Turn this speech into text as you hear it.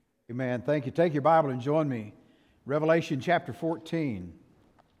Amen. Thank you. Take your Bible and join me. Revelation chapter 14.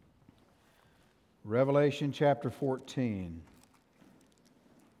 Revelation chapter 14.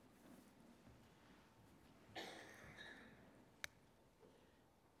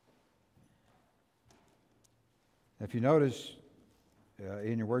 If you notice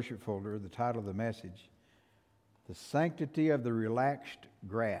in your worship folder, the title of the message, The Sanctity of the Relaxed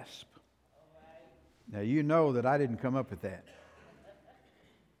Grasp. Now, you know that I didn't come up with that.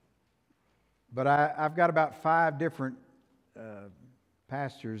 But I've got about 5 different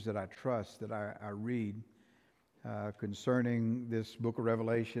pastors that I trust, that I read concerning this book of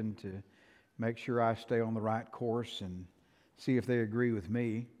Revelation to make sure I stay on the right course and see if they agree with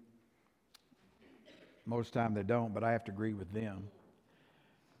me. Most of the time they don't, but I have to agree with them.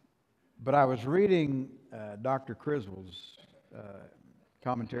 But I was reading Dr. Criswell's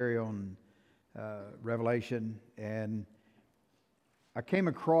commentary on Revelation, and I came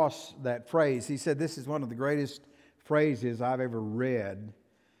across that phrase. He said this is one of the greatest phrases I've ever read,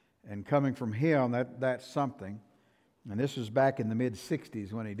 and coming from him, that's something. And this was back in the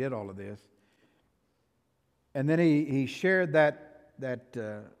mid-'60s when he did all of this. And then he shared that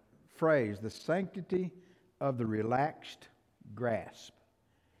phrase, the sanctity of the relaxed grasp.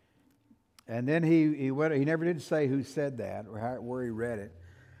 And then he never did say who said that or where he read it,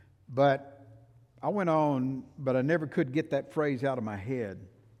 but I went on, but I never could get that phrase out of my head.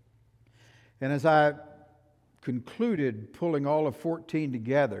 And as I concluded pulling all of 14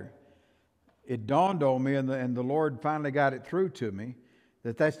 together, it dawned on me, and the Lord finally got it through to me,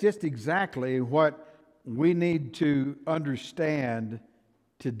 that that's just exactly what we need to understand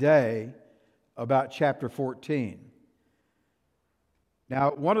today about chapter 14.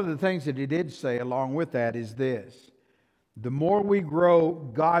 Now, one of the things that he did say along with that is this: the more we grow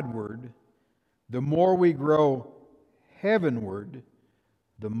Godward, the more we grow heavenward,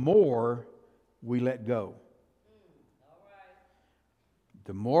 the more we let go.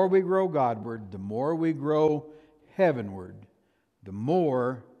 The more we grow Godward, the more we grow heavenward, the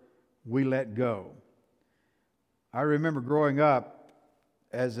more we let go. I remember growing up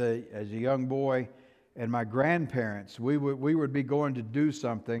as a young boy, and my grandparents, we would be going to do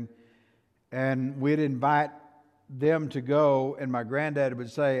something, and we'd invite them to go, and my granddad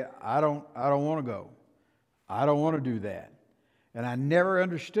would say, I don't want to go. I don't want to do that. And I never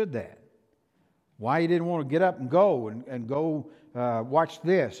understood that. Why he didn't want to get up and go and go watch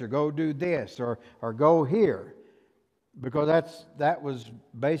this or go do this or go here. Because that was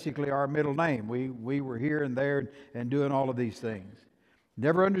basically our middle name. We were here and there and doing all of these things.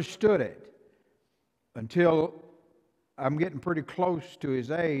 Never understood it until I'm getting pretty close to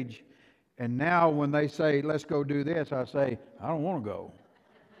his age. And now when they say, let's go do this, I say, I don't want to go.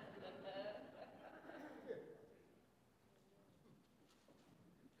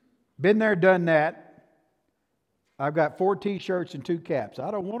 Been there, done that. I've got 4 T-shirts and 2 caps.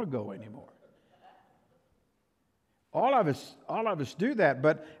 I don't want to go anymore. All of us do that.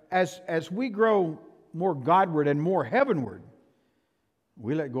 But as we grow more Godward and more heavenward,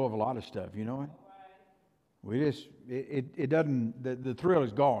 we let go of a lot of stuff, you know it? It doesn't, the thrill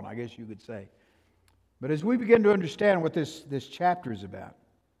is gone, I guess you could say. But as we begin to understand what this chapter is about,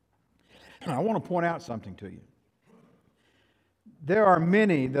 I want to point out something to you. There are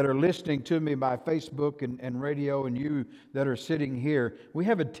many that are listening to me by Facebook and radio, and you that are sitting here. We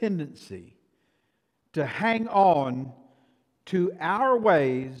have a tendency to hang on to our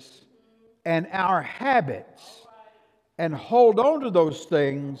ways and our habits and hold on to those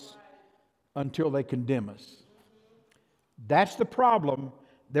things until they condemn us. That's the problem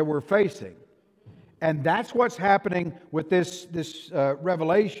that we're facing. And that's what's happening with this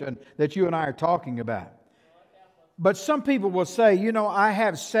revelation that you and I are talking about. But some people will say, you know, I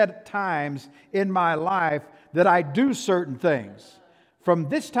have set times in my life that I do certain things. From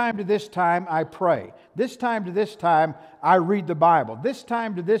this time to this time, I pray. This time to this time, I read the Bible. This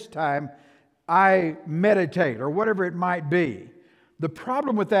time to this time, I meditate, or whatever it might be. The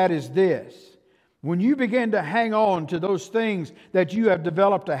problem with that is this: when you begin to hang on to those things that you have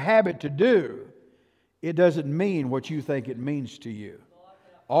developed a habit to do, it doesn't mean what you think it means to you.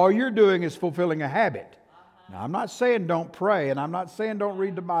 All you're doing is fulfilling a habit. Now, I'm not saying don't pray, and I'm not saying don't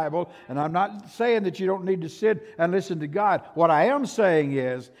read the Bible, and I'm not saying that you don't need to sit and listen to God. What I am saying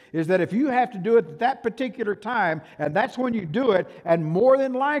is that if you have to do it at that particular time, and that's when you do it, and more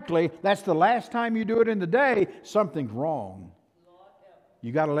than likely that's the last time you do it in the day, something's wrong.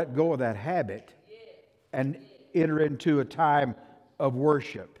 You got to let go of that habit and enter into a time of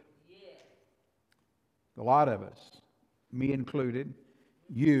worship. A lot of us, me included,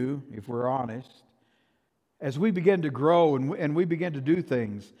 you, if we're honest, as we begin to grow and we begin to do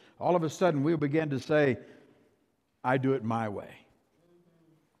things, all of a sudden we'll begin to say, I do it my way.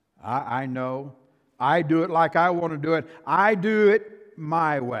 I know. I do it like I want to do it. I do it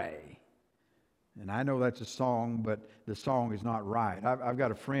my way. And I know that's a song, but the song is not right. I've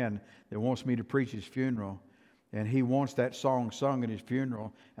got a friend that wants me to preach his funeral, and he wants that song sung at his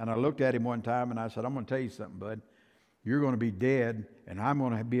funeral. And I looked at him one time and I said, I'm going to tell you something, bud. You're going to be dead, and I'm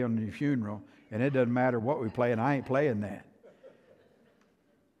going to be on your funeral, and it doesn't matter what we play, and I ain't playing that.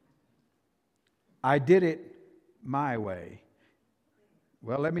 I did it my way.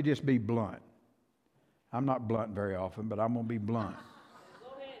 Well, let me just be blunt. I'm not blunt very often, but I'm going to be blunt.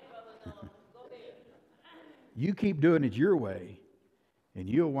 Go ahead, Brother. Go ahead. You keep doing it your way, and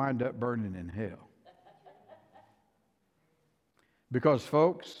you'll wind up burning in hell. Because,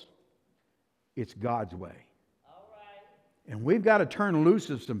 folks, it's God's way. All right. And we've got to turn loose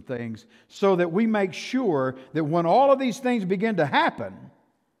of some things so that we make sure that when all of these things begin to happen,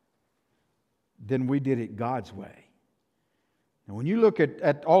 then we did it God's way. And when you look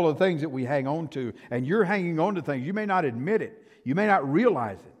at all the things that we hang on to, and you're hanging on to things, you may not admit it, you may not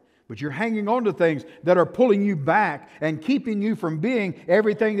realize it, but you're hanging on to things that are pulling you back and keeping you from being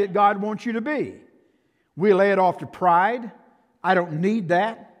everything that God wants you to be. We lay it off to pride. I don't need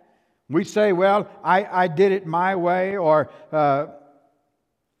that. We say, well, I did it my way, or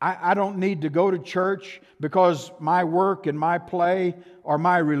I don't need to go to church because my work and my play are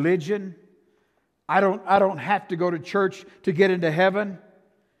my religion. I don't have to go to church to get into heaven.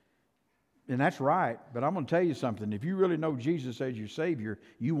 And that's right. But I'm going to tell you something. If you really know Jesus as your Savior,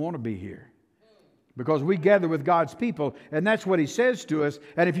 you want to be here. Because we gather with God's people, and that's what He says to us.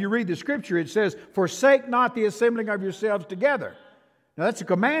 And if you read the Scripture, it says, forsake not the assembling of yourselves together. Now that's a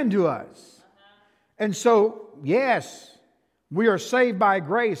command to us. And so, yes, we are saved by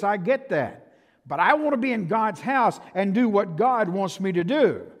grace. I get that. But I want to be in God's house and do what God wants me to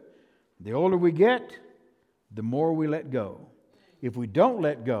do. The older we get, the more we let go. If we don't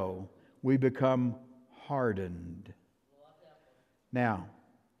let go, we become hardened. Now,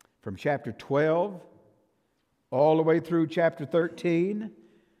 from chapter 12 all the way through chapter 13,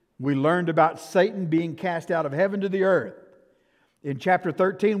 we learned about Satan being cast out of heaven to the earth. In chapter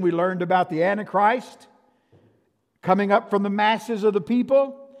 13, we learned about the Antichrist coming up from the masses of the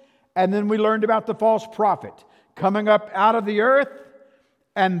people. And then we learned about the false prophet coming up out of the earth.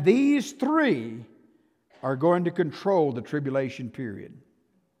 And these three are going to control the tribulation period.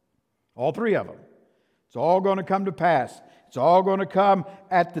 All three of them. It's all going to come to pass. It's all going to come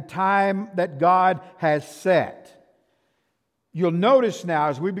at the time that God has set. You'll notice now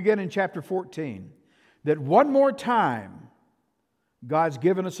as we begin in chapter 14 that one more time God's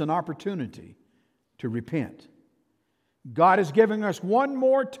given us an opportunity to repent. God is giving us one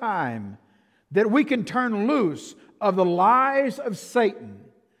more time that we can turn loose of the lies of Satan,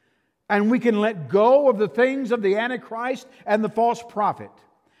 and we can let go of the things of the Antichrist and the false prophet.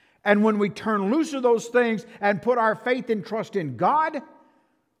 And when we turn loose of those things and put our faith and trust in God,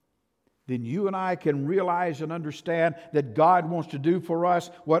 then you and I can realize and understand that God wants to do for us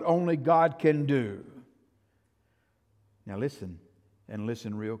what only God can do. Now listen, and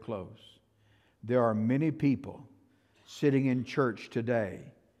listen real close. There are many people sitting in church today.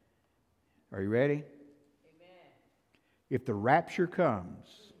 Are you ready? Amen. If the rapture comes,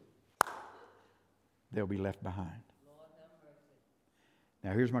 they'll be left behind. Lord have mercy.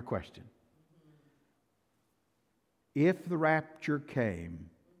 Now here's my question. If the rapture came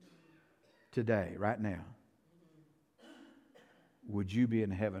today, right now, would you be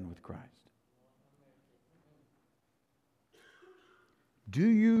in heaven with Christ? Do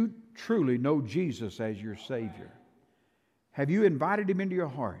you truly know Jesus as your Savior? Have you invited Him into your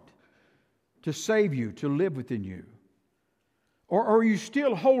heart to save you, to live within you? Or are you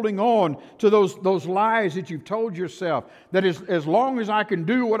still holding on to those lies that you've told yourself, that as long as I can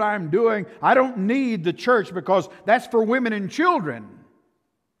do what I'm doing, I don't need the church because that's for women and children?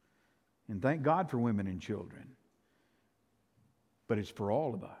 And thank God for women and children. But it's for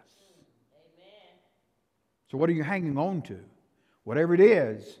all of us. Amen. So what are you hanging on to? Whatever it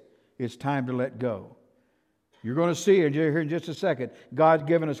is, it's time to let go. You're going to see it here in just a second. God's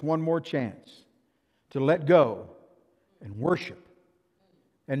given us one more chance to let go and worship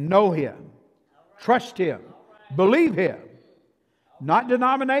and know Him, trust Him, believe Him. Not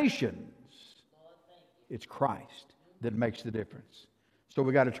denominations. It's Christ that makes the difference. So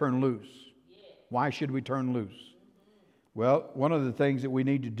we got to turn loose. Why should we turn loose? Well, one of the things that we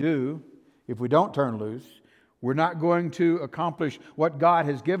need to do, if we don't turn loose, we're not going to accomplish what God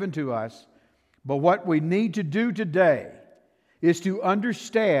has given to us. But what we need to do today is to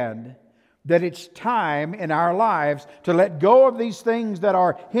understand that it's time in our lives to let go of these things that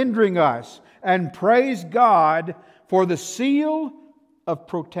are hindering us and praise God for the seal of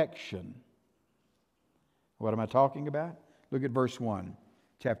protection. What am I talking about? Look at verse 1,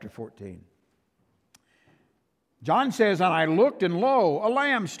 chapter 14. John says, "And I looked, and lo, a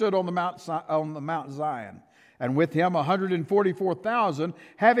lamb stood on the Mount Zion, and with him 144,000,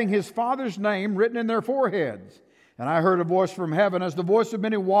 having his Father's name written in their foreheads. And I heard a voice from heaven as the voice of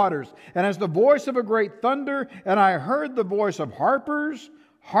many waters, and as the voice of a great thunder, and I heard the voice of harpers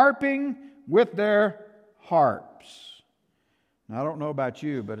harping with their harps." Now, I don't know about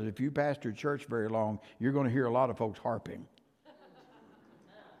you, but if you pastor a church very long, you're going to hear a lot of folks harping.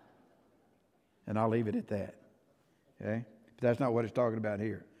 And I'll leave it at that. Okay? But that's not what it's talking about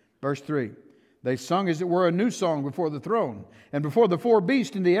here. Verse 3. They sung as it were a new song before the throne and before the four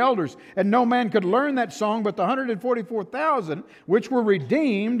beasts and the elders. And no man could learn that song but the 144,000 which were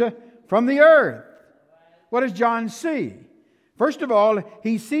redeemed from the earth. What does John see? First of all,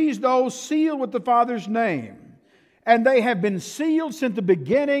 he sees those sealed with the Father's name. And they have been sealed since the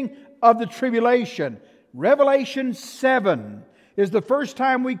beginning of the tribulation. Revelation 7 is the first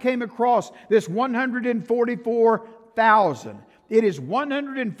time we came across this 144,000. It is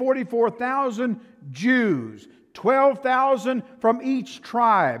 144,000 Jews, 12,000 from each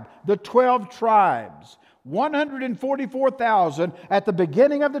tribe, the 12 tribes. 144,000 at the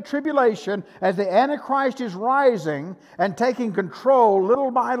beginning of the tribulation as the Antichrist is rising and taking control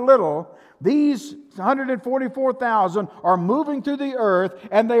little by little. These 144,000 are moving through the earth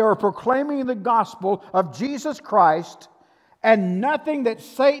and they are proclaiming the gospel of Jesus Christ. And nothing that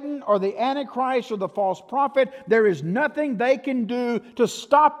Satan or the Antichrist or the false prophet, there is nothing they can do to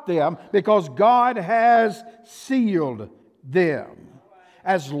stop them because God has sealed them.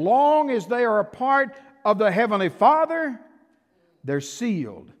 As long as they are a part of the Heavenly Father, they're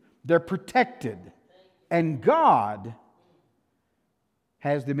sealed, they're protected, and God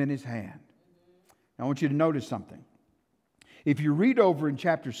has them in His hand. Now, I want you to notice something. If you read over in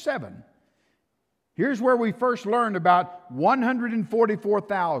chapter 7, here's where we first learned about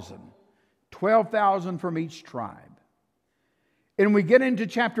 144,000, 12,000 from each tribe. And we get into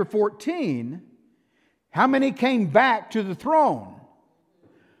chapter 14, how many came back to the throne?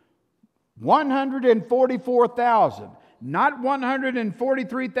 144,000, not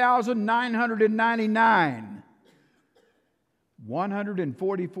 143,999.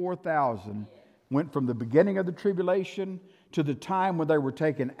 144,000 went from the beginning of the tribulation to the time when they were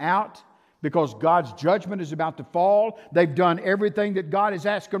taken out. Because God's judgment is about to fall. They've done everything that God has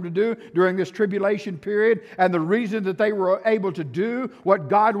asked them to do during this tribulation period. And the reason that they were able to do what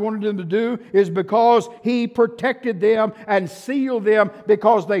God wanted them to do is because He protected them and sealed them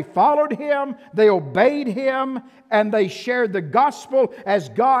because they followed Him, they obeyed Him, and they shared the gospel as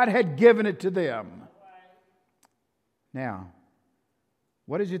God had given it to them. Now,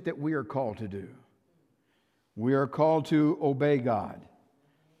 what is it that we are called to do? We are called to obey God.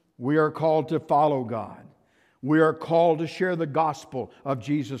 We are called to follow God. We are called to share the gospel of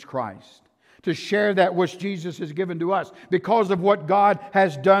Jesus Christ, to share that which Jesus has given to us because of what God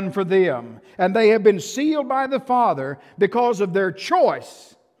has done for them. And they have been sealed by the Father because of their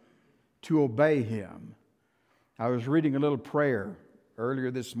choice to obey Him. I was reading a little prayer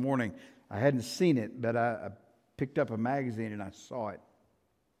earlier this morning. I hadn't seen it, but I picked up a magazine and I saw it.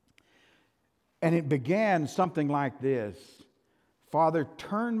 And it began something like this. Father,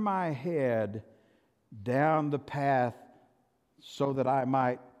 turn my head down the path so that I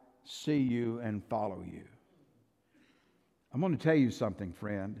might see You and follow You. I'm going to tell you something,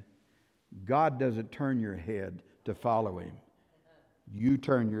 friend. God doesn't turn your head to follow Him. You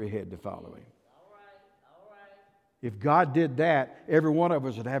turn your head to follow Him. All right. If God did that, every one of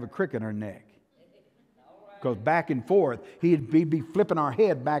us would have a crick in our neck. Because back and forth, He'd be flipping our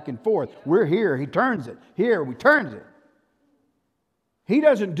head back and forth. We're here, He turns it. Here, we turns it. He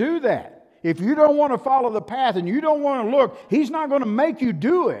doesn't do that. If you don't want to follow the path and you don't want to look, He's not going to make you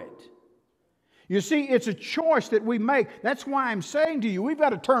do it. You see, it's a choice that we make. That's why I'm saying to you, we've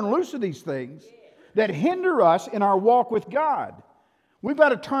got to turn loose of these things that hinder us in our walk with God. We've got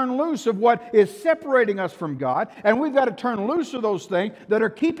to turn loose of what is separating us from God, and we've got to turn loose of those things that are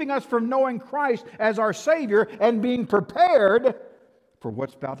keeping us from knowing Christ as our Savior and being prepared for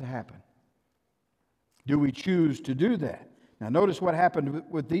what's about to happen. Do we choose to do that? Now notice what happened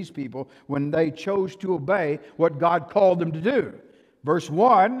with these people when they chose to obey what God called them to do. Verse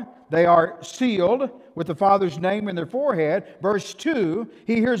 1, they are sealed with the Father's name in their forehead. Verse 2,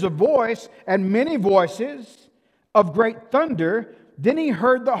 he hears a voice and many voices of great thunder. Then he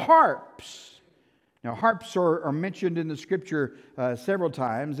heard the harps. Now, harps are mentioned in the Scripture several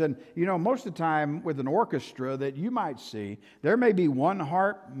times. And, most of the time with an orchestra that you might see, there may be one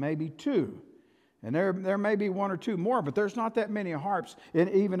harp, maybe two. And there may be one or two more, but there's not that many harps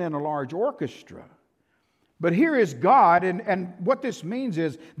even in a large orchestra. But here is God, and what this means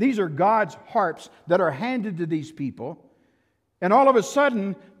is these are God's harps that are handed to these people. And all of a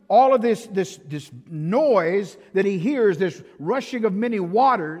sudden, all of this noise that he hears, this rushing of many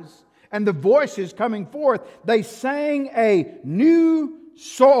waters, and the voices coming forth, they sang a new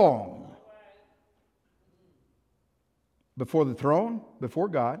song before the throne, before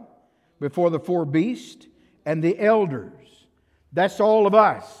God, before the four beasts and the elders. That's all of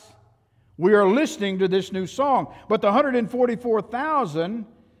us. We are listening to this new song. But the 144,000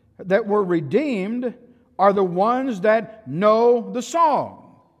 that were redeemed are the ones that know the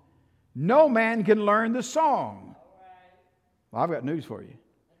song. No man can learn the song. Well, I've got news for you.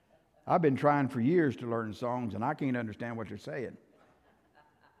 I've been trying for years to learn songs, and I can't understand what they're saying.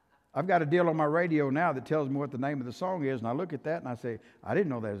 I've got a deal on my radio now that tells me what the name of the song is, and I look at that and I say, I didn't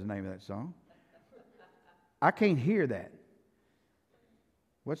know that was the name of that song. I can't hear that.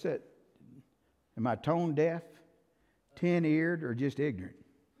 What's that? Am I tone deaf, 10-eared, or just ignorant?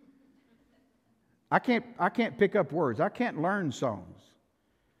 I can't pick up words. I can't learn songs.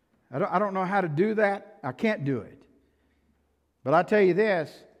 I don't know how to do that. I can't do it. But I tell you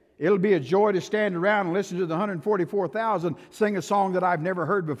this, it'll be a joy to stand around and listen to the 144,000 sing a song that I've never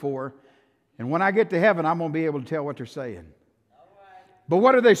heard before. And when I get to heaven, I'm going to be able to tell what they're saying. But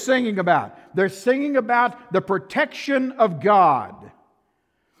what are they singing about? They're singing about the protection of God.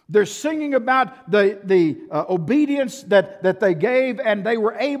 They're singing about the obedience that they gave, and they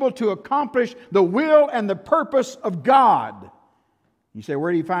were able to accomplish the will and the purpose of God. You say,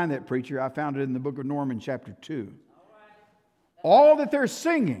 where do you find that, preacher? I found it in the book of Norman, chapter 2. All that they're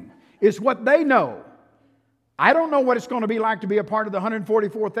singing is what they know. I don't know what it's going to be like to be a part of the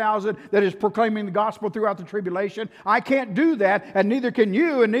 144,000 that is proclaiming the gospel throughout the tribulation. I can't do that, and neither can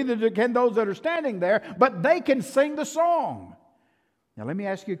you, and neither can those that are standing there, but they can sing the song. Now, let me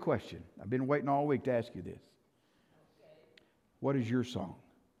ask you a question. I've been waiting all week to ask you this. What is your song?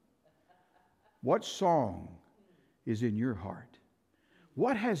 What song is in your heart?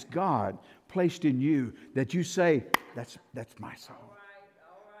 What has God placed in you that you say, that's my song?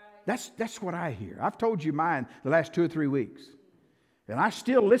 That's what I hear. I've told you mine the last 2 or 3 weeks. And I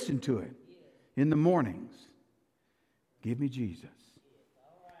still listen to it in the mornings. Give me Jesus.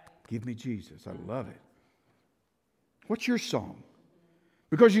 Give me Jesus. I love it. What's your song?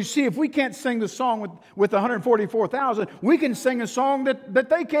 Because you see, if we can't sing the song with 144,000, we can sing a song that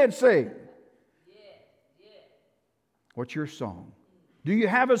they can't sing. What's your song? Do you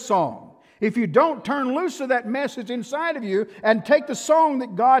have a song? If you don't, turn loose of that message inside of you and take the song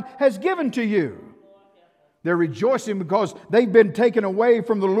that God has given to you. They're rejoicing because they've been taken away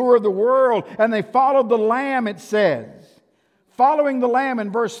from the lure of the world and they followed the Lamb, it says. Following the Lamb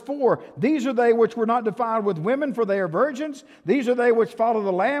in verse 4, these are they which were not defiled with women, for they are virgins. These are they which follow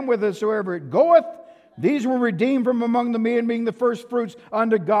the Lamb whithersoever it goeth. These were redeemed from among the men, being the first fruits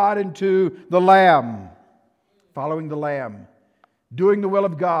unto God and to the Lamb. Following the Lamb. Doing the will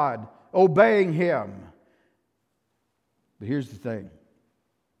of God. Obeying Him. But here's the thing.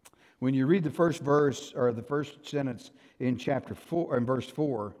 When you read the first verse or the first sentence in chapter 4 and verse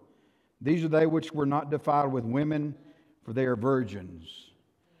 4, these are they which were not defiled with women, for they are virgins.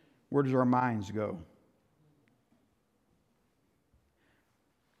 Where does our minds go?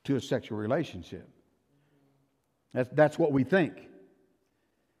 To a sexual relationship. That's what we think.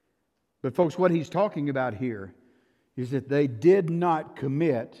 But folks, what he's talking about here is that they did not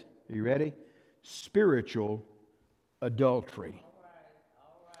commit, are you ready? Spiritual adultery.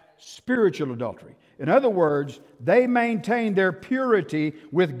 Spiritual adultery. In other words, they maintained their purity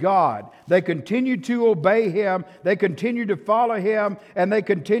with God. They continued to obey Him. They continued to follow Him. And they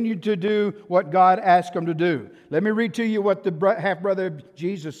continued to do what God asked them to do. Let me read to you what the half-brother of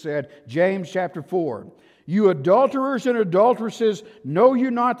Jesus said. James chapter 4. You adulterers and adulteresses, know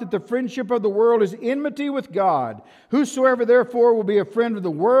you not that the friendship of the world is enmity with God? Whosoever therefore will be a friend of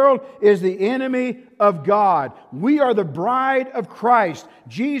the world is the enemy of God. We are the bride of Christ.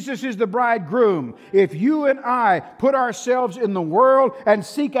 Jesus is the bridegroom. If you and I put ourselves in the world and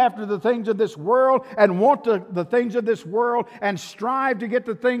seek after the things of this world and want the things of this world and strive to get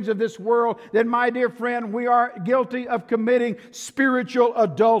the things of this world, then my dear friend, we are guilty of committing spiritual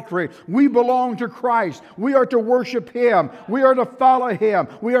adultery. We belong to Christ. We are to worship Him. We are to follow Him.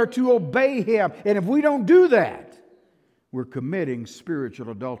 We are to obey Him. And if we don't do that, were committing spiritual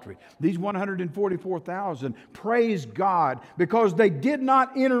adultery. These 144,000 praised God because they did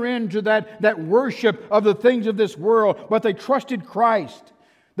not enter into that worship of the things of this world, but they trusted Christ.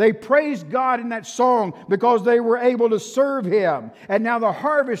 They praised God in that song because they were able to serve Him. And now the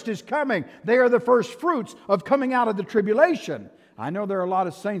harvest is coming. They are the first fruits of coming out of the tribulation. I know there are a lot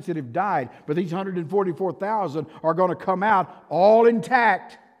of saints that have died, but these 144,000 are going to come out all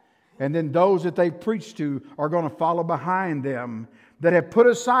intact. And then those that they preach to are going to follow behind them, that have put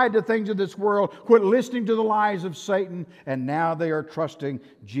aside the things of this world, quit listening to the lies of Satan, and now they are trusting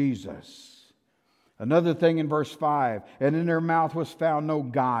Jesus. Another thing in verse 5, and in their mouth was found no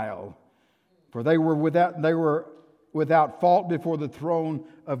guile, for they were without fault before the throne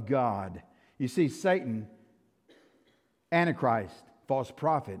of God. You see, Satan, Antichrist, false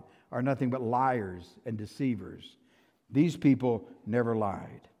prophet, are nothing but liars and deceivers. These people never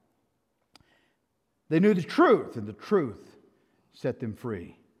lied. They knew the truth, and the truth set them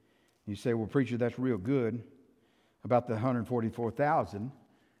free. You say, well, preacher, that's real good about the 144,000,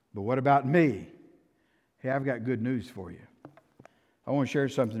 but what about me? Hey, I've got good news for you. I want to share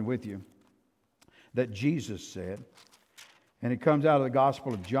something with you that Jesus said, and it comes out of the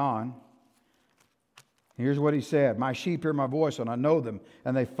Gospel of John. Here's what He said: my sheep hear my voice, and I know them,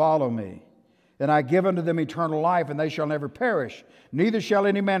 and they follow me. And I give unto them eternal life, and they shall never perish. Neither shall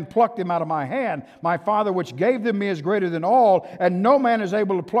any man pluck them out of my hand. My Father which gave them me is greater than all, and no man is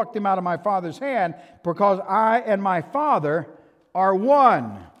able to pluck them out of my Father's hand, because I and my Father are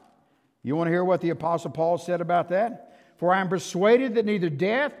one. You want to hear what the Apostle Paul said about that? For I am persuaded that neither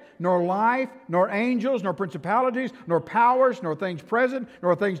death, nor life, nor angels, nor principalities, nor powers, nor things present,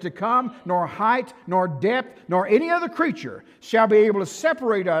 nor things to come, nor height, nor depth, nor any other creature shall be able to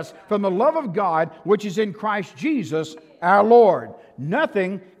separate us from the love of God which is in Christ Jesus our Lord.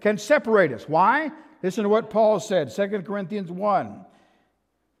 Nothing can separate us. Why? Listen to what Paul said, 2 Corinthians 1.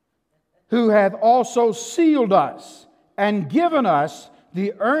 Who hath also sealed us and given us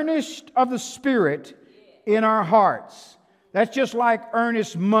the earnest of the Spirit in our hearts. That's just like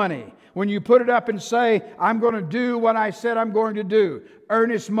earnest money. When you put it up and say, I'm going to do what I said I'm going to do.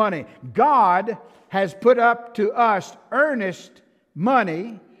 Earnest money. God has put up to us earnest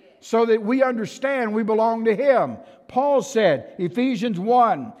money so that we understand we belong to Him. Paul said, Ephesians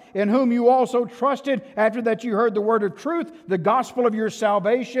 1, in whom you also trusted after that you heard the word of truth, the gospel of your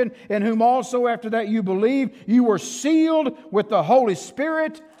salvation, in whom also after that you believed, you were sealed with the Holy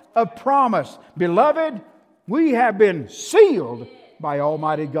Spirit of promise. Beloved, we have been sealed by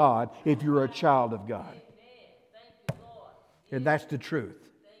Almighty God if you're a child of God. And that's the truth.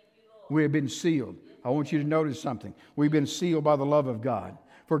 We have been sealed. I want you to notice something. We've been sealed by the love of God.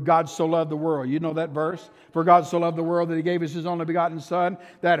 For God so loved the world. You know that verse? For God so loved the world that He gave us His only begotten Son,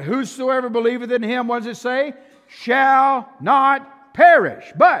 that whosoever believeth in Him, what does it say? Shall not perish,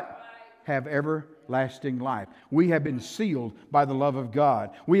 but have everlasting life. We have been sealed by the love of God.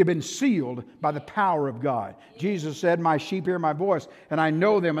 We have been sealed by the power of God. Jesus said, my sheep hear my voice, and I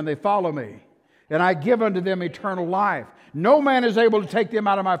know them, and they follow me. And I give unto them eternal life. No man is able to take them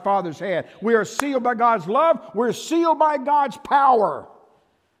out of my Father's hand. We are sealed by God's love. We're sealed by God's power.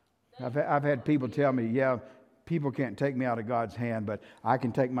 I've had people tell me, yeah, people can't take me out of God's hand, but I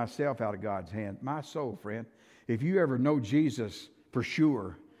can take myself out of God's hand. My soul, friend, if you ever know Jesus for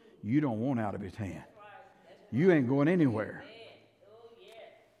sure, you don't want out of His hand. You ain't going anywhere.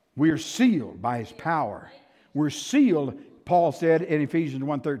 We are sealed by His power. We're sealed, Paul said in Ephesians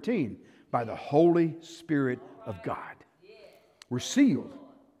 1:13, by the Holy Spirit of God. We're sealed.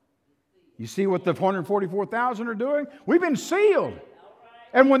 You see what the 144,000 are doing? We've been sealed.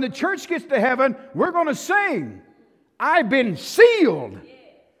 And when the church gets to heaven, we're going to sing, I've been sealed.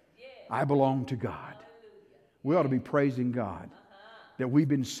 I belong to God. We ought to be praising God that we've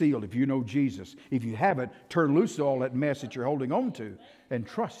been sealed. If you know Jesus, if you haven't, turn loose all that mess that you're holding on to and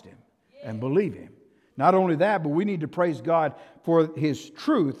trust Him and believe Him. Not only that, but we need to praise God for His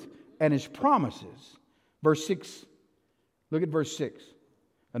truth and His promises. Verse 6, look at verse 6.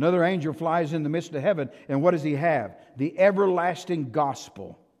 Another angel flies in the midst of heaven, and what does he have? The everlasting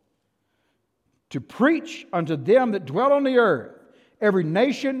gospel. To preach unto them that dwell on the earth, every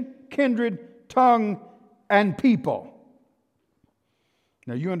nation, kindred, tongue, and people.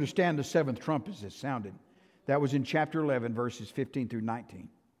 Now you understand the seventh trumpet as it sounded. That was in chapter 11, verses 15 through 19.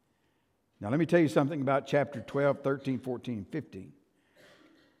 Now let me tell you something about chapter 12, 13, 14, and 15.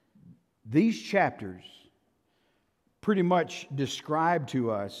 These chapters pretty much describe to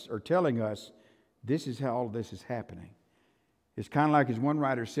us or telling us this is how all of this is happening. It's kind of like, as one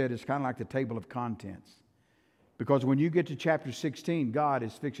writer said, it's kind of like the table of contents. Because when you get to chapter 16, God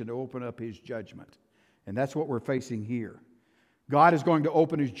is fixing to open up His judgment. And that's what we're facing here. God is going to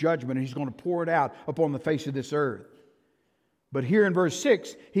open His judgment and He's going to pour it out upon the face of this earth. But here in verse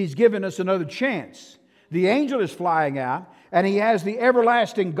 6, He's given us another chance. The angel is flying out, and he has the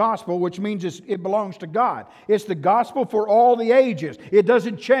everlasting gospel, which means it belongs to God. It's the gospel for all the ages. It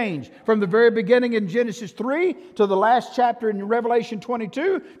doesn't change. From the very beginning in Genesis 3 to the last chapter in Revelation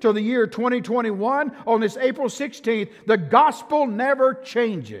 22 to the year 2021, on this April 16th, the gospel never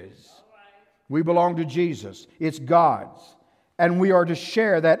changes. We belong to Jesus. It's God's. And we are to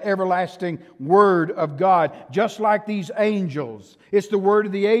share that everlasting Word of God, just like these angels. It's the Word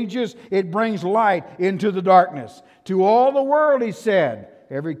of the ages. It brings light into the darkness. To all the world, He said,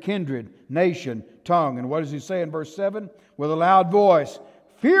 every kindred, nation, tongue. And what does He say in verse 7? With a loud voice,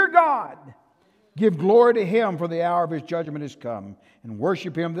 fear God. Give glory to Him, for the hour of His judgment is come. And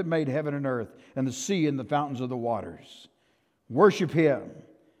worship Him that made heaven and earth, and the sea and the fountains of the waters. Worship Him.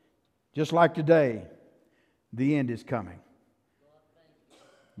 Just like today, the end is coming.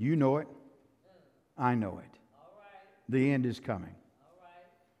 You know it. I know it. The end is coming.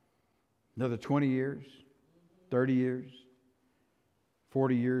 Another 20 years, 30 years,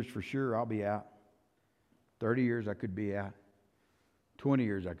 40 years for sure I'll be out. 30 years I could be out. 20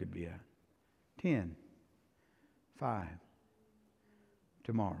 years I could be out. 10, 5,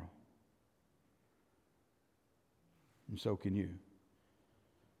 tomorrow. And so can you.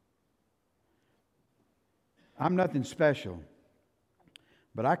 I'm nothing special.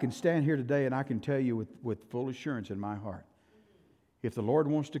 But I can stand here today and I can tell you with full assurance in my heart, if the Lord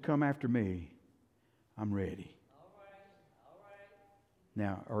wants to come after me, I'm ready. All right.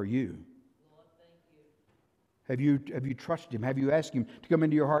 Now, are you? Lord, thank you. Have you trusted Him? Have you asked Him to come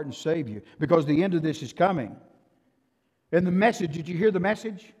into your heart and save you? Because the end of this is coming. And the message, did you hear the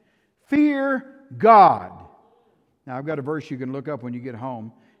message? Fear God. Now, I've got a verse you can look up when you get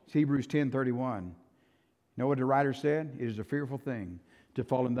home. It's Hebrews 10:31. You know what the writer said? It is a fearful thing to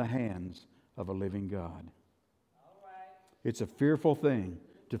fall in the hands of a living God. All right. It's a fearful thing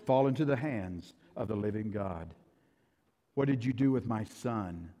to fall into the hands of the living God. What did you do with my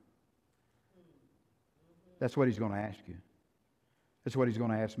son? That's what He's going to ask you. That's what He's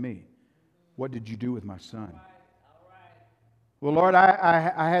going to ask me. What did you do with my son? Well, Lord,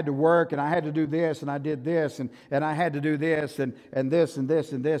 I had to work, and I had to do this, and I did this, and I had to do this, and this, and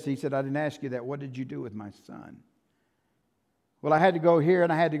this, and this. He said, I didn't ask you that. What did you do with my son? Well, I had to go here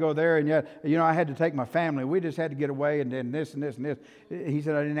and I had to go there, and yet, I had to take my family. We just had to get away, and then this and this and this. He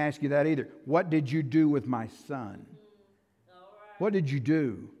said, I didn't ask you that either. What did you do with my son? What did you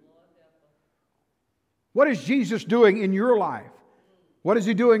do? What is Jesus doing in your life? What is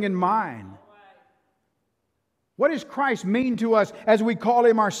He doing in mine? What does Christ mean to us as we call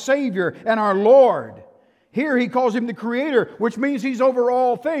Him our Savior and our Lord? Here He calls Him the Creator, which means He's over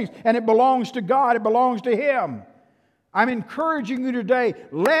all things, and it belongs to God. It belongs to Him. I'm encouraging you today,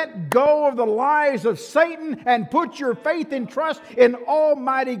 let go of the lies of Satan and put your faith and trust in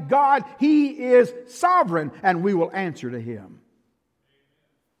Almighty God. He is sovereign, and we will answer to Him.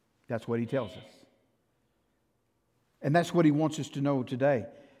 That's what He tells us. And that's what He wants us to know today.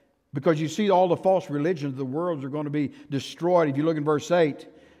 Because you see, all the false religions of the world are going to be destroyed. If you look in verse 8,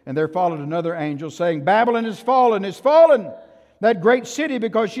 and there followed another angel saying, Babylon is fallen, that great city,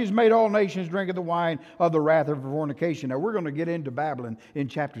 because she's made all nations drink of the wine of the wrath of her fornication. Now, we're going to get into Babylon in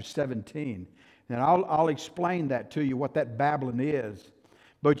chapter 17. And I'll explain that to you, what that Babylon is.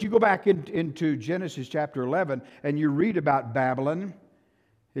 But you go back into Genesis chapter 11, and you read about Babylon.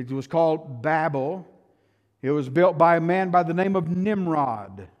 It was called Babel. It was built by a man by the name of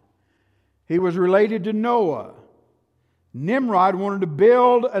Nimrod. He was related to Noah. Nimrod wanted to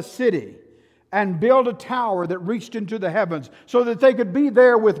build a city and build a tower that reached into the heavens so that they could be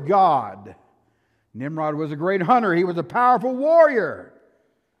there with God. Nimrod was a great hunter. He was a powerful warrior.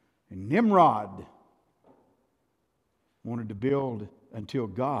 And Nimrod wanted to build until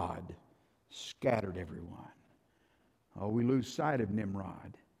God scattered everyone. Oh, we lose sight of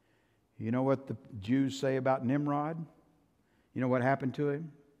Nimrod. You know what the Jews say about Nimrod? You know what happened to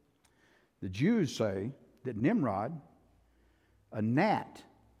him? The Jews say that Nimrod, a gnat,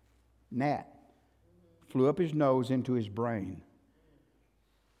 flew up his nose into his brain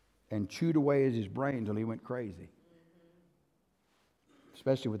and chewed away at his brain until he went crazy.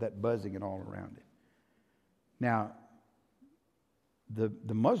 Especially with that buzzing and all around it. Now, the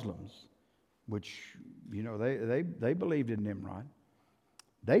Muslims, which, they believed in Nimrod,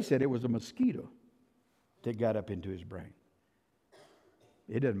 they said it was a mosquito that got up into his brain.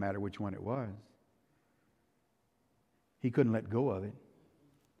 It doesn't matter which one it was. He couldn't let go of it.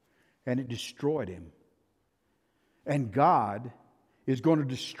 And it destroyed him. And God is going to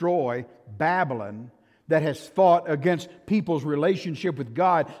destroy Babylon that has fought against people's relationship with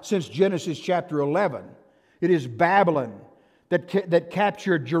God since Genesis chapter 11. It is Babylon that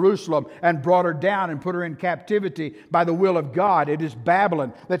captured Jerusalem and brought her down and put her in captivity by the will of God. It is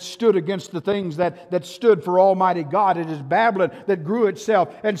Babylon that stood against the things that stood for Almighty God. It is Babylon that grew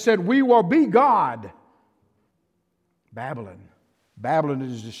itself and said, "We will be God." Babylon. Babylon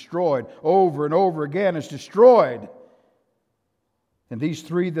is destroyed over and over again. It's destroyed. And these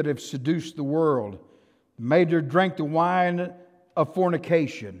three that have seduced the world made her drink the wine of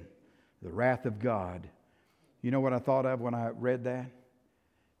fornication, the wrath of God. You know what I thought of when I read that?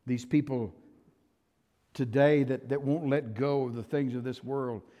 These people today that won't let go of the things of this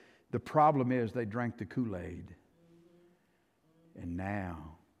world. The problem is they drank the Kool-Aid. And now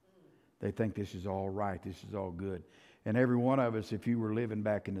they think this is all right. This is all good. And every one of us, if you were living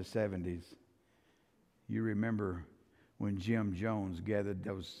back in the 70s, you remember when Jim Jones gathered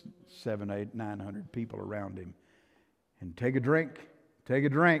those 700, 800, 900 people around him. And take a drink. Take a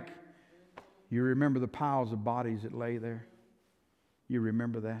drink. You remember the piles of bodies that lay there? You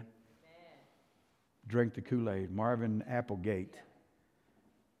remember that? Amen. Drink the Kool-Aid. Marvin Applegate.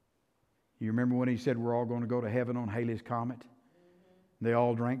 You remember when he said we're all going to go to heaven on Halley's Comet? Mm-hmm. They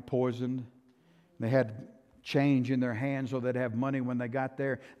all drank poison. They had change in their hands so they'd have money when they got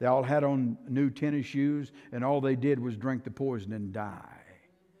there. They all had on new tennis shoes, and all they did was drink the poison and die.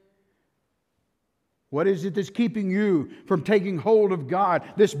 What is it that's keeping you from taking hold of God?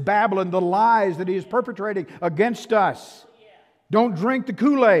 This Babylon, the lies that he is perpetrating against us. Don't drink the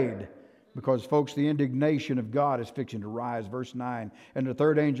Kool-Aid. Because, folks, the indignation of God is fixing to rise. Verse 9, and the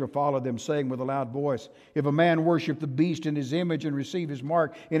third angel followed them, saying with a loud voice, "If a man worship the beast in his image and receive his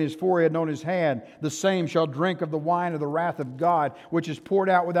mark in his forehead and on his hand, the same shall drink of the wine of the wrath of God, which is poured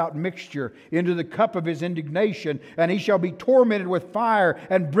out without mixture into the cup of his indignation. And he shall be tormented with fire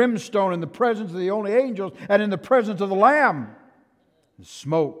and brimstone in the presence of the only angels and in the presence of the Lamb. The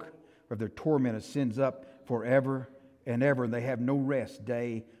smoke of their torment ascends up forever and ever, and they have no rest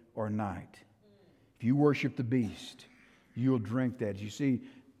day or night." If you worship the beast, you'll drink that. You see,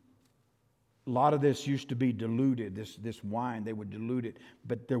 a lot of this used to be diluted. This wine, they would dilute it.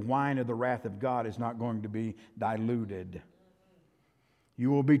 But the wine of the wrath of God is not going to be diluted. You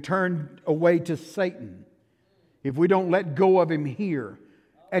will be turned away to Satan. If we don't let go of him here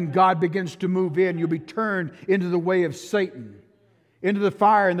and God begins to move in, you'll be turned into the way of Satan, into the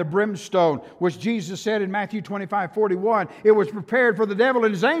fire and the brimstone, which Jesus said in Matthew 25:41, it was prepared for the devil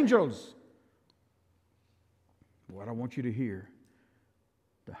and his angels. What I want you to hear,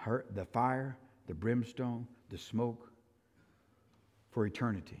 the fire, the brimstone, the smoke for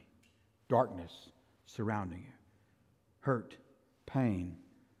eternity. Darkness surrounding you. Hurt, pain,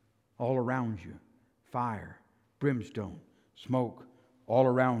 all around you. Fire, brimstone, smoke, all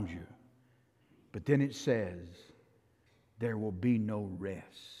around you. But then it says, there will be no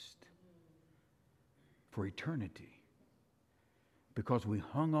rest for eternity, because we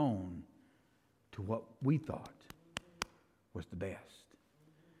hung on to what we thought was the best.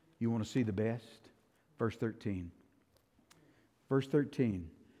 You want to see the best? Verse 13. Verse 13.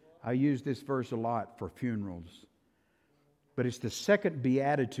 I use this verse a lot for funerals, but it's the second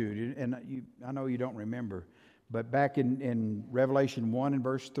beatitude, and I know you don't remember, but back in Revelation 1 and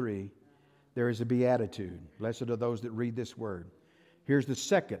verse 3, there is a beatitude. Blessed are those that read this word. Here's the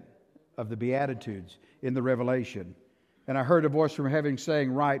second of the beatitudes in the Revelation. And I heard a voice from heaven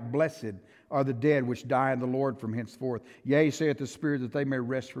saying, "Write, blessed are the dead which die in the Lord from henceforth. Yea, saith the Spirit, that they may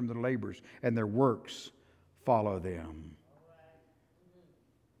rest from their labors, and their works follow them."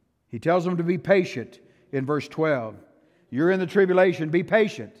 He tells them to be patient in verse 12. You're in the tribulation, be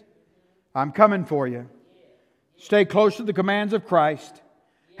patient. I'm coming for you. Stay close to the commands of Christ.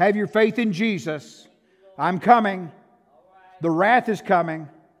 Have your faith in Jesus. I'm coming. The wrath is coming,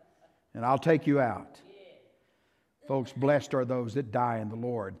 and I'll take you out. Folks, blessed are those that die in the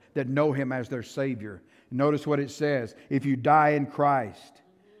Lord, that know Him as their Savior. Notice what it says. If you die in Christ,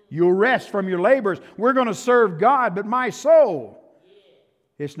 you'll rest from your labors. We're going to serve God, but my soul,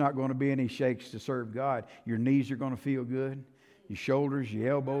 it's not going to be any shakes to serve God. Your knees are going to feel good. Your shoulders, your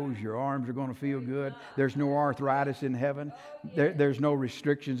elbows, your arms are going to feel good. There's no arthritis in heaven. There's no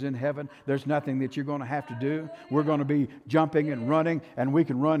restrictions in heaven. There's nothing that you're going to have to do. We're going to be jumping and running, and we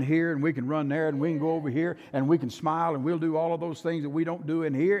can run here and we can run there and we can go over here and we can smile, and we'll do all of those things that we don't do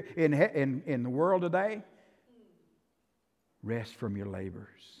in here in the world today. Rest from your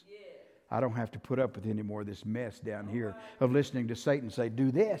labors. I don't have to put up with any more of this mess down here of listening to Satan say, do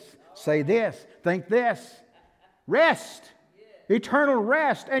this, say this, think this. Rest. Eternal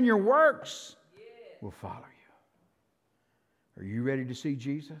rest, and your works will follow you. Are you ready to see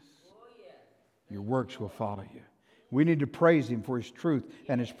Jesus? Your works will follow you. We need to praise Him for His truth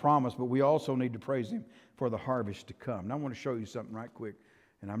and His promise, but we also need to praise Him for the harvest to come. Now I want to show you something right quick,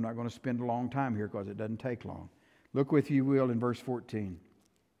 and I'm not going to spend a long time here because it doesn't take long. Look with you, will, in verse 14.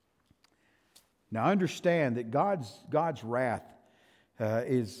 Now understand that God's wrath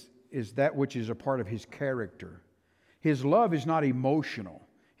is that which is a part of His character. His love is not emotional.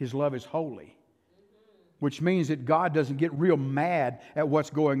 His love is holy. Which means that God doesn't get real mad at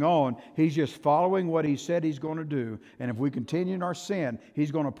what's going on. He's just following what He said He's going to do. And if we continue in our sin, He's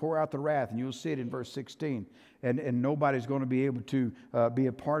going to pour out the wrath. And you'll see it in verse 16. And nobody's going to be able to be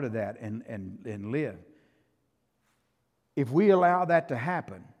a part of that and live. If we allow that to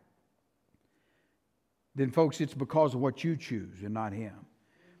happen, then folks, it's because of what you choose and not Him.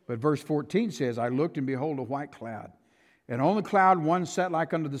 But verse 14 says, I looked and behold a white cloud. And on the cloud one sat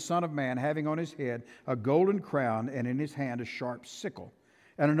like unto the Son of Man, having on his head a golden crown, and in his hand a sharp sickle.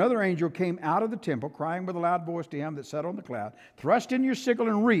 And another angel came out of the temple, crying with a loud voice to him that sat on the cloud, Thrust in your sickle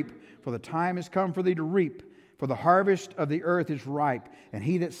and reap, for the time is come for thee to reap. For the harvest of the earth is ripe. And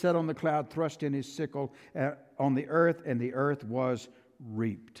he that sat on the cloud thrust in his sickle on the earth, and the earth was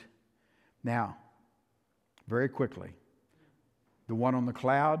reaped. Now, very quickly, the one on the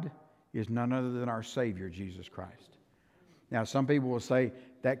cloud is none other than our Savior, Jesus Christ. Now, some people will say,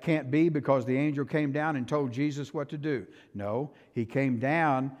 that can't be because the angel came down and told Jesus what to do. No, He came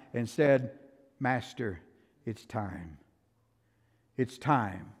down and said, Master, it's time. It's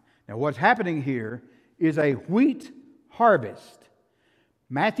time. Now, what's happening here is a wheat harvest.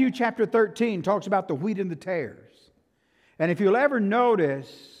 Matthew chapter 13 talks about the wheat and the tares. And if you'll ever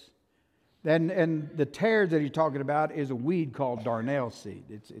notice, and the tares that he's talking about is a weed called darnel seed.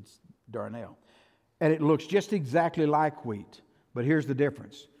 It's darnel. And it looks just exactly like wheat. But here's the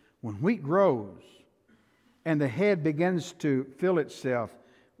difference. When wheat grows and the head begins to fill itself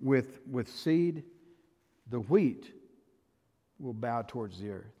with seed, the wheat will bow towards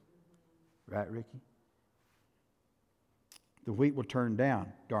the earth. Right, Ricky? The wheat will turn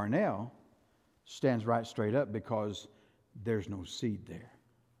down. Darnel stands right straight up because there's no seed there.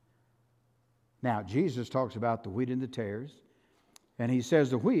 Now, Jesus talks about the wheat and the tares. And He says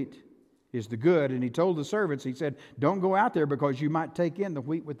the wheat is the good. And He told the servants, He said, don't go out there because you might take in the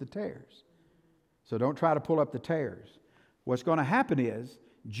wheat with the tares. So don't try to pull up the tares. What's going to happen is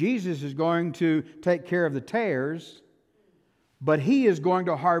Jesus is going to take care of the tares, but He is going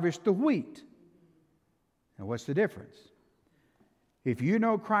to harvest the wheat. Now what's the difference? If you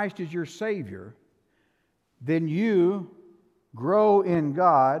know Christ as your Savior, then you grow in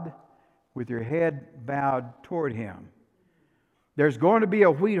God with your head bowed toward Him. There's going to be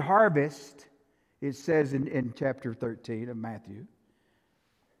a wheat harvest, it says in chapter 13 of Matthew.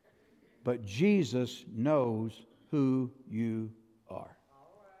 But Jesus knows who you are.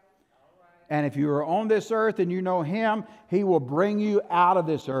 And if you are on this earth and you know Him, He will bring you out of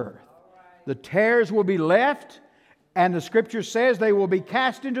this earth. The tares will be left, and the Scripture says they will be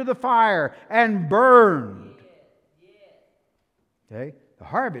cast into the fire and burned. Okay? The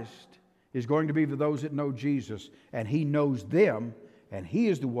harvest is going to be for those that know Jesus, and He knows them, and He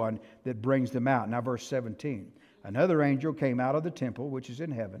is the one that brings them out. Now verse 17. Another angel came out of the temple, which is in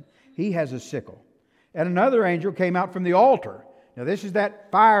heaven. He has a sickle. And another angel came out from the altar. Now this is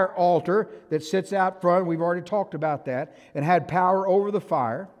that fire altar that sits out front. We've already talked about that. And had power over the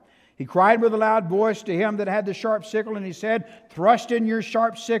fire. He cried with a loud voice to him that had the sharp sickle, and he said, Thrust in your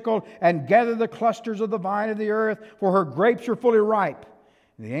sharp sickle and gather the clusters of the vine of the earth, for her grapes are fully ripe.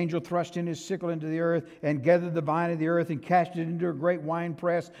 And the angel thrust in his sickle into the earth and gathered the vine of the earth and cast it into a great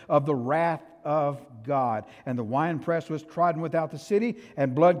winepress of the wrath of God. And the winepress was trodden without the city,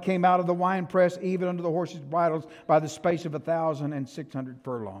 and blood came out of the winepress even unto the horses' bridles by the space of 1,600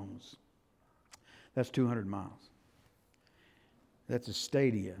 furlongs. That's 200 miles. That's a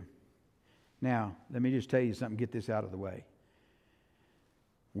stadia. Now, let me just tell you something, get this out of the way.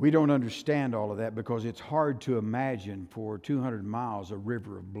 We don't understand all of that because it's hard to imagine for 200 miles a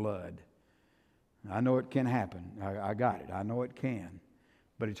river of blood. I know it can happen. I got it. I know it can.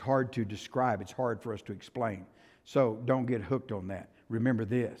 But it's hard to describe. It's hard for us to explain. So don't get hooked on that. Remember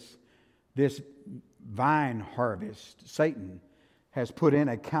this. This vine harvest, Satan has put in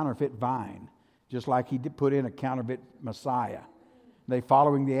a counterfeit vine, just like he did put in a counterfeit Messiah. They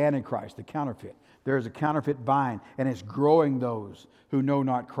following the Antichrist, the counterfeit. There is a counterfeit vine, and it's growing those who know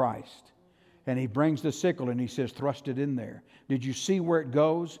not Christ. And he brings the sickle and he says, thrust it in there. Did you see where it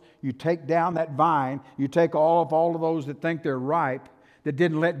goes? You take down that vine, you take all of those that think they're ripe, that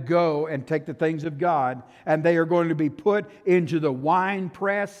didn't let go and take the things of God, and they are going to be put into the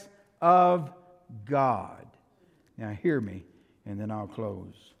winepress of God. Now hear me, and then I'll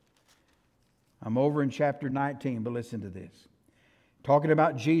close. I'm over in chapter 19, but listen to this. Talking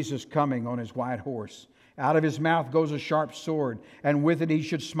about Jesus coming on his white horse. Out of his mouth goes a sharp sword, and with it he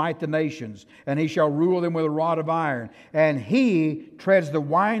should smite the nations, and he shall rule them with a rod of iron. And he treads the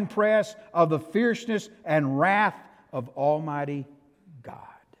winepress of the fierceness and wrath of Almighty God.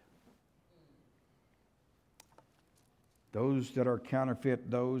 Those that are counterfeit,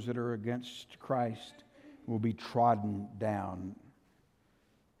 those that are against Christ, will be trodden down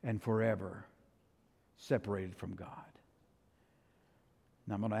and forever separated from God.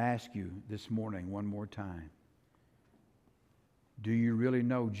 Now I'm going to ask you this morning one more time. Do you really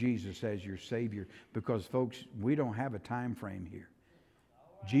know Jesus as your Savior? Because folks, we don't have a time frame here.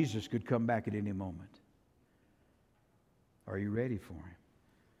 Jesus could come back at any moment. Are you ready for Him?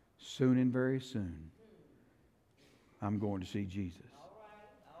 Soon and very soon, I'm going to see Jesus.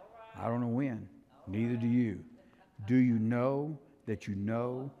 I don't know when. Neither do you. Do you know that you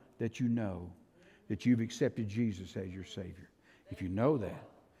know that you know that you've accepted Jesus as your Savior? If you know that,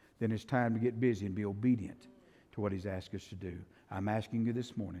 then it's time to get busy and be obedient to what He's asked us to do. I'm asking you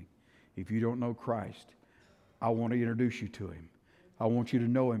this morning, if you don't know Christ, I want to introduce you to Him. I want you to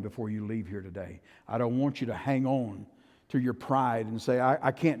know Him before you leave here today. I don't want you to hang on to your pride and say,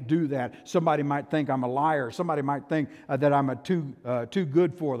 I can't do that. Somebody might think I'm a liar. Somebody might think that I'm too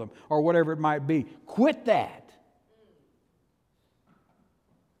good for them, or whatever it might be. Quit that.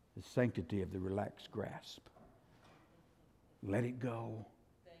 The sanctity of the relaxed grasp. Let it go.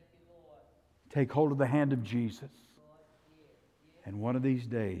 Thank you, Lord. Take hold of the hand of Jesus. And one of these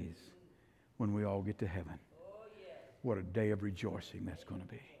days, when we all get to heaven, what a day of rejoicing that's going to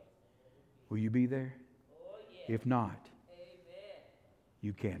be. Will you be there? If not,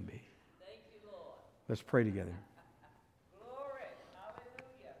 you can be. Thank you, Lord. Let's pray together. Glory.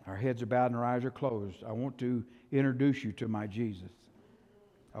 Hallelujah. Our heads are bowed and our eyes are closed. I want to introduce you to my Jesus.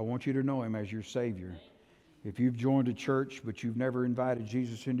 I want you to know Him as your Savior. If you've joined a church but you've never invited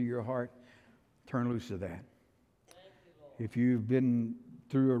Jesus into your heart, turn loose of that. If you've been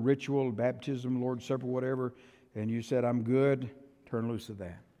through a ritual, baptism, Lord's Supper, whatever, and you said, I'm good, turn loose of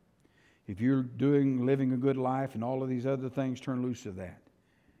that. If you're living a good life and all of these other things, turn loose of that.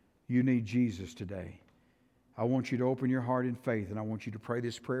 You need Jesus today. I want you to open your heart in faith, and I want you to pray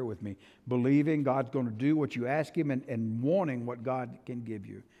this prayer with me, believing God's going to do what you ask Him and wanting what God can give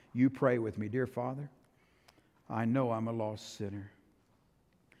you. You pray with me. Dear Father, I know I'm a lost sinner.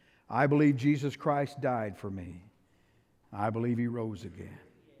 I believe Jesus Christ died for me. I believe He rose again.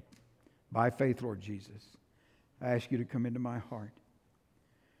 By faith, Lord Jesus, I ask you to come into my heart.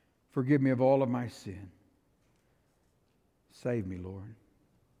 Forgive me of all of my sin. Save me, Lord.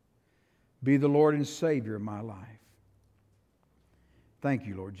 Be the Lord and Savior of my life. Thank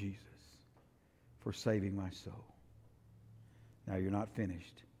you, Lord Jesus, for saving my soul. Now, you're not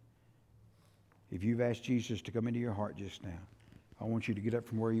finished. If you've asked Jesus to come into your heart just now, I want you to get up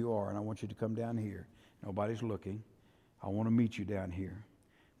from where you are, and I want you to come down here. Nobody's looking. I want to meet you down here.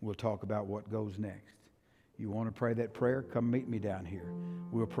 We'll talk about what goes next. You want to pray that prayer? Come meet me down here.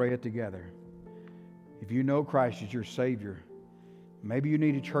 We'll pray it together. If you know Christ as your Savior, maybe you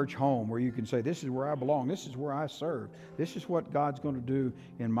need a church home where you can say, this is where I belong. This is where I serve. This is what God's going to do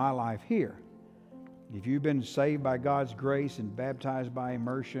in my life here. If you've been saved by God's grace and baptized by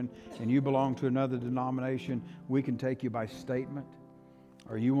immersion and you belong to another denomination, we can take you by statement.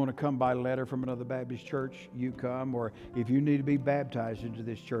 Or you want to come by letter from another Baptist church, you come. Or if you need to be baptized into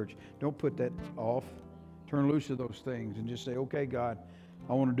this church, don't put that off. Turn loose of those things and just say, okay, God,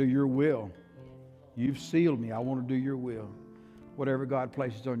 I want to do your will. You've sealed me. I want to do your will. Whatever God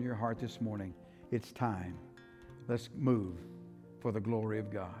places on your heart this morning, it's time. Let's move for the glory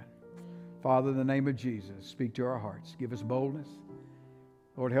of God. Father, in the name of Jesus, speak to our hearts. Give us boldness.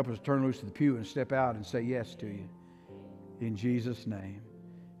 Lord, help us turn loose of the pew and step out and say yes to you. In Jesus' name.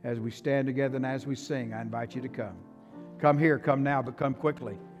 As we stand together and as we sing, I invite you to come. Come here, come now, but come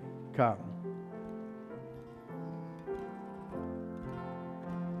quickly. Come.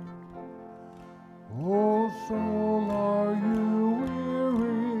 Oh, soul, are you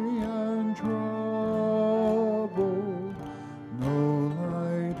weary and troubled? No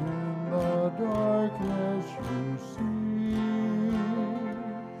light in the darkness you see.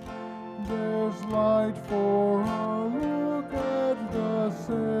 There's light for a look at the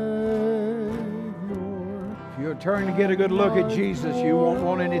Savior. If you're turning to get a good look at Jesus, you won't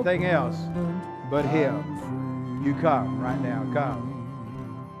want anything else but Him. You come right now. Come.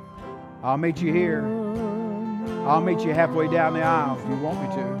 I'll meet you here. I'll meet you halfway down the aisle if you want me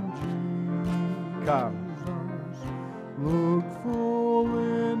to. Come. Look full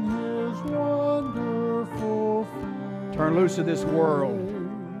in His wonderful face. Turn loose of this world.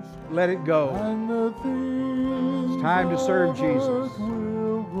 let it go. It's time to serve Jesus.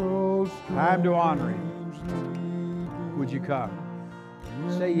 Time to honor Him. Would you come?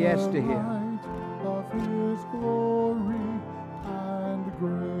 Say yes to Him.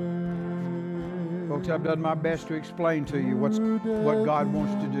 Folks, I've done my best to explain to you what God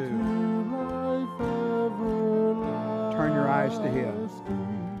wants to do. Turn your eyes to Him.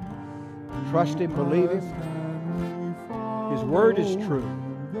 Trust Him, believe Him. His Word is true.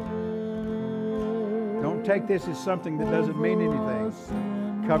 Don't take this as something that doesn't mean anything.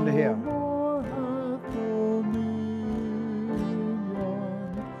 Come to Him.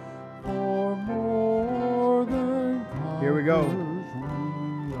 Here we go.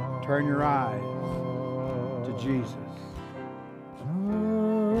 Turn your eyes to Jesus.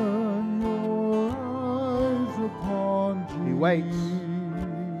 He waits.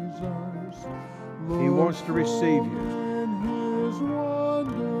 He wants to receive you.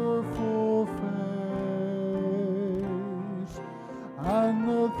 And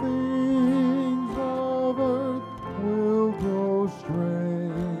the things of earth will grow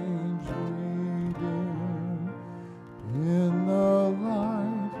strangely dim in the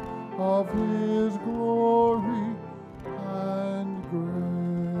light of His glory and grace.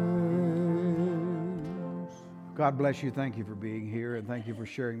 God bless you. Thank you for being here, and thank you for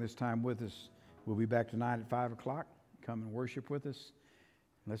sharing this time with us. We'll be back tonight at 5 o'clock. Come and worship with us.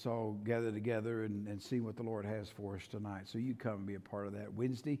 Let's all gather together and see what the Lord has for us tonight. So you come and be a part of that.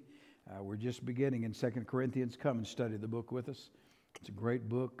 Wednesday, we're just beginning in 2 Corinthians. Come and study the book with us. It's a great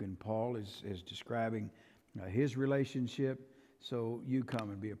book, and Paul is describing his relationship. So you come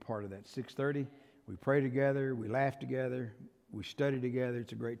and be a part of that. 6:30, we pray together, we laugh together, we study together.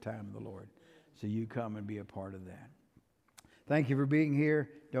 It's a great time in the Lord. So you come and be a part of that. Thank you for being here.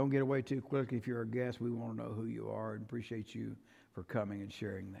 Don't get away too quickly. If you're a guest, we want to know who you are and appreciate you for coming and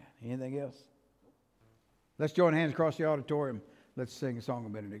sharing that. Anything else? Let's join hands across the auditorium. Let's sing a song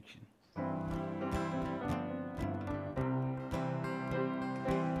of benediction.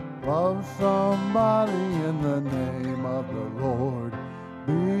 Love somebody in the name of the Lord.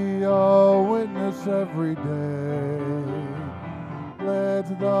 Be a witness every day.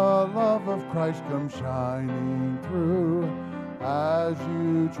 Let the love of Christ come shining through as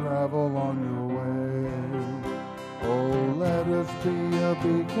you travel on your way. Oh, let us be a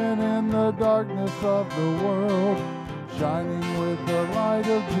beacon in the darkness of the world, shining with the light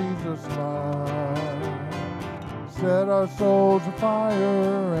of Jesus' light. Set our souls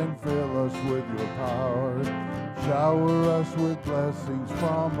afire and fill us with your power. Shower us with blessings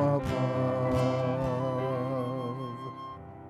from above.